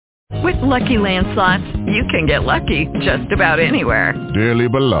With Lucky Land Slots, you can get lucky just about anywhere. Dearly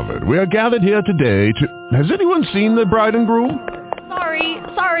beloved, we are gathered here today to... Has anyone seen the bride and groom?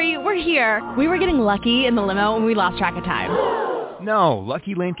 Sorry, we're here. We were getting lucky in the limo and we lost track of time. No,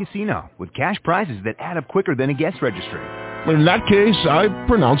 Lucky Land Casino, with cash prizes that add up quicker than a guest registry. In that case, I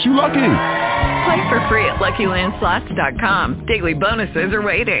pronounce you lucky. Play for free at LuckyLandSlots.com. Daily bonuses are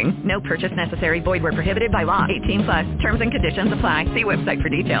waiting. No purchase necessary. Void where prohibited by law. 18+. Terms and conditions apply. See website for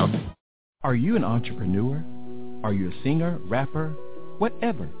details. Are you an entrepreneur? Are you a singer, rapper?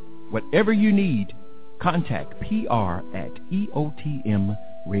 Whatever you need, contact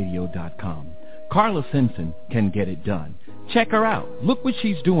PR@EOTMradio.com. Carla Simpson can get it done. Check her out. Look what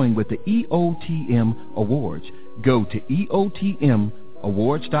she's doing with the EOTM Awards. Go to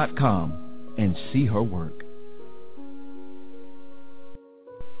EOTMawards.com and see her work.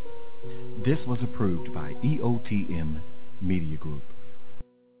 This was approved by EOTM Media Group.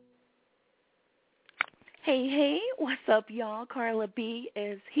 Hey, what's up, y'all? Carla B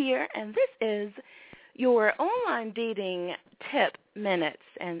is here, and this is your online dating tip minutes,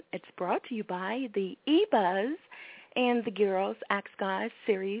 and it's brought to you by the eBuzz and the Girls Ask Guys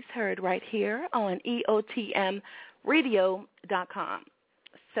series, heard right here on EOTMradio.com.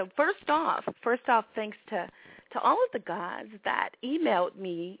 So first off, thanks to all of the guys that emailed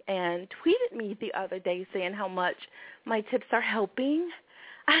me and tweeted me the other day saying how much my tips are helping.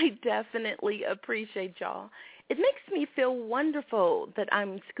 I definitely appreciate y'all. It makes me feel wonderful that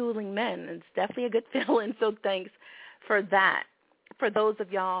I'm schooling men. It's definitely a good feeling, so thanks for that. For those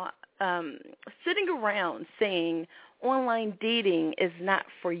of y'all sitting around saying online dating is not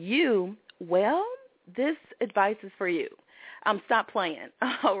for you, well, this advice is for you. Stop playing,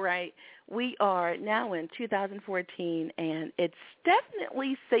 all right? We are now in 2014, and it's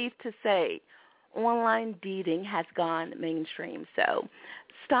definitely safe to say online dating has gone mainstream. So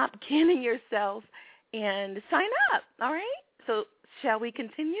stop kidding yourself and sign up, all right? So shall we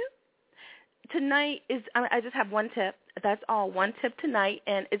continue? Tonight I just have one tip. That's all, one tip tonight,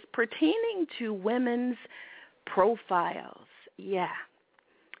 and it's pertaining to women's profiles. Yeah.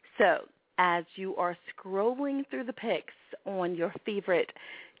 So as you are scrolling through the pics on your favorite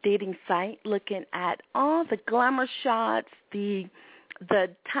dating site, looking at all the glamour shots, the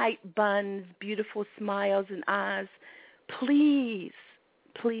tight buns, beautiful smiles and eyes, please,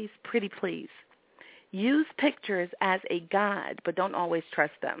 pretty please, use pictures as a guide, but don't always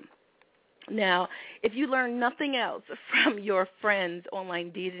trust them. Now, if you learn nothing else from your friends'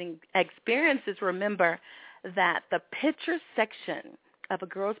 online dating experiences, remember that the picture section of a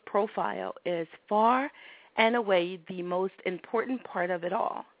girl's profile is far and away the most important part of it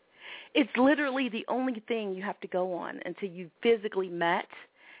all. It's literally the only thing you have to go on until you physically met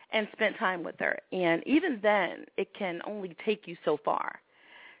and spent time with her. And even then, it can only take you so far.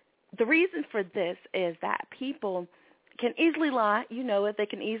 The reason for this is that people can easily lie. You know it. They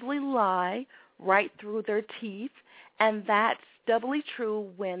can easily lie right through their teeth, and that's doubly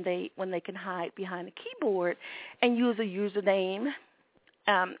true when they can hide behind a keyboard and use a username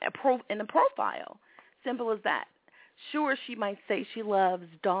in a profile. Simple as that. Sure, she might say she loves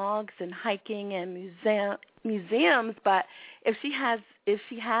dogs and hiking and museums, but if she has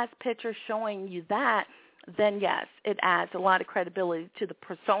pictures showing you that, then yes, it adds a lot of credibility to the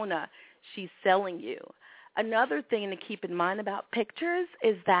persona she's selling you. Another thing to keep in mind about pictures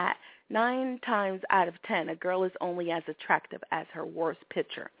is that 9 times out of 10, a girl is only as attractive as her worst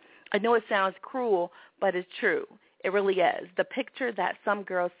picture. I know it sounds cruel, but it's true. It really is. The picture that some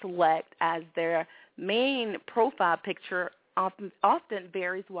girls select as their main profile picture often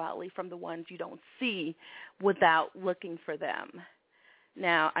varies wildly from the ones you don't see without looking for them.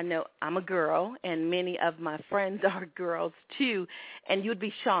 Now, I know I'm a girl, and many of my friends are girls too, and you'd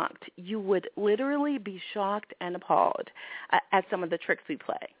be shocked. You would literally be shocked and appalled at some of the tricks we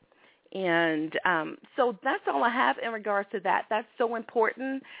play. And so that's all I have in regards to that. That's so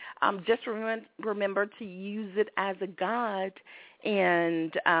important. Just remember to use it as a guide,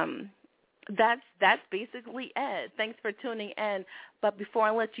 and that's basically it. Thanks for tuning in. But before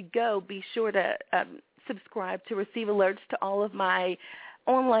I let you go, be sure to subscribe to receive alerts to all of my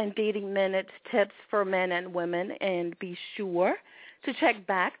online dating minutes tips for men and women, and be sure to check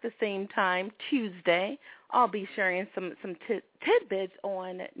back the same time Tuesday. I'll be sharing some tidbits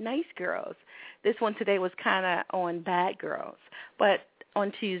on nice girls. This one today was kind of on bad girls, but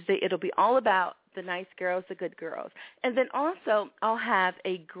on Tuesday it'll be all about the nice girls, the good girls. And then also I'll have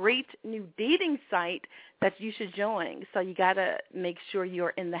a great new dating site that you should join. So you got to make sure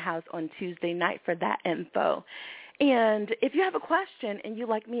you're in the house on Tuesday night for that info. And if you have a question and you'd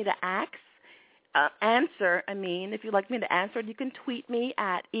like me to ask if you'd like me to answer, you can tweet me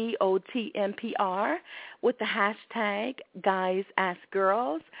at EOTMPR with the hashtag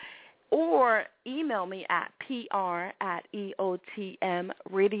GuysAskGirls, or email me at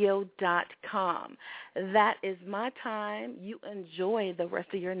pr@eotmradio.com. That is my time. You enjoy the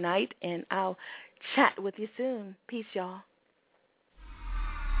rest of your night, and I'll chat with you soon. Peace, y'all.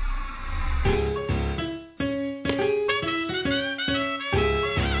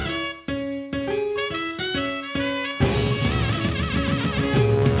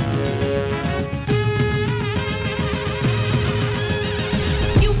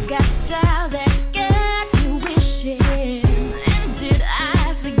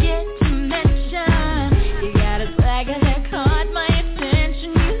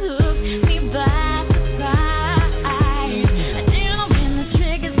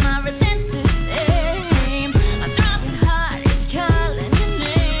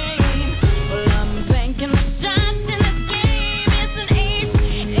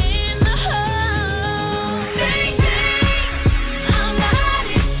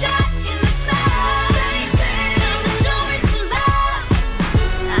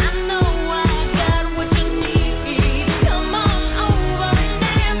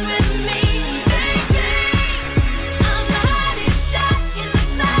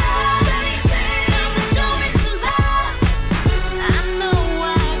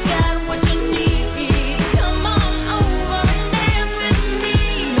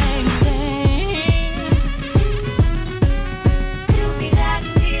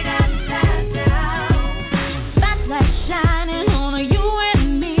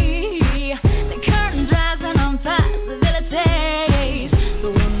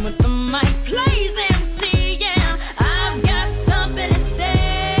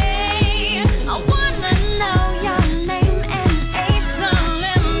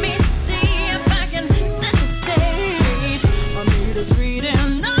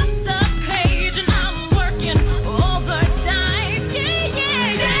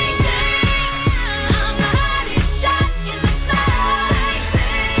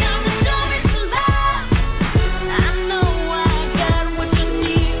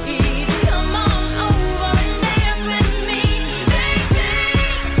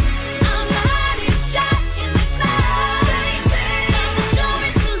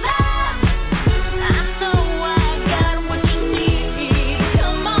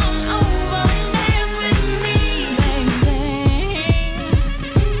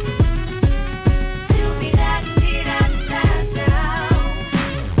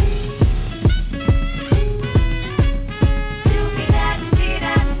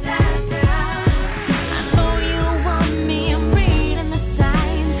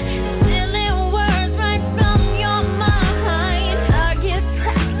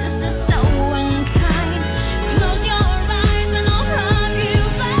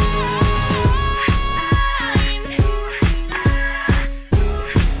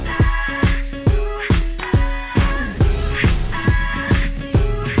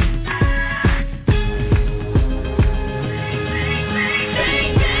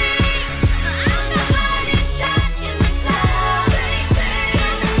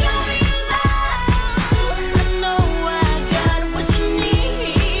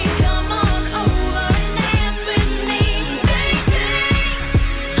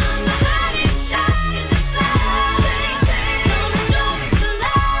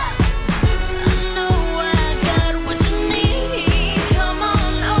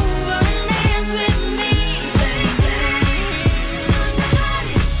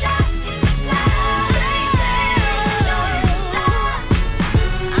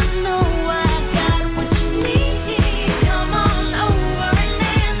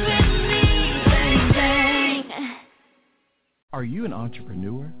 Are you an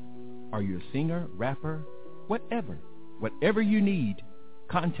entrepreneur? Are you a singer, rapper? Whatever you need,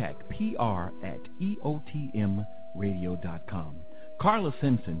 contact PR@EOTMradio.com. Carla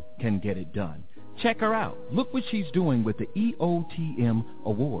Simpson can get it done. Check her out. Look what she's doing with the EOTM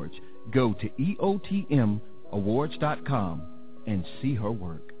Awards. Go to EOTMAwards.com and see her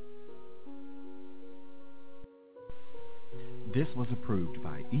work. This was approved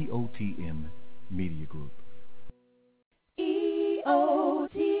by EOTM Media Group.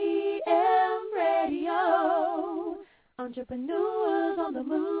 EOTM Radio. Entrepreneurs on the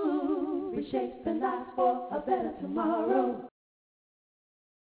move. Reshape their lives for a better tomorrow.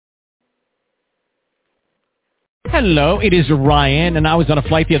 Hello, it is Ryan, and I was on a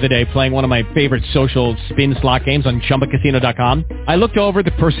flight the other day playing one of my favorite social spin slot games on ChumbaCasino.com. I looked over the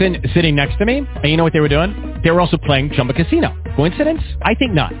person sitting next to me, and you know what they were doing? They were also playing Chumba Casino. Coincidence? I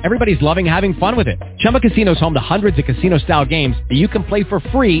think not. Everybody's loving having fun with it. Chumba Casino is home to hundreds of casino-style games that you can play for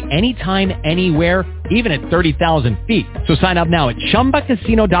free anytime, anywhere, even at 30,000 feet. So sign up now at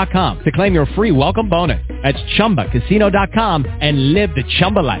ChumbaCasino.com to claim your free welcome bonus. That's ChumbaCasino.com and live the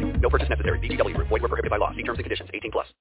Chumba life. No purchase necessary. VGW. Void where prohibited by law. See terms and conditions. 18+.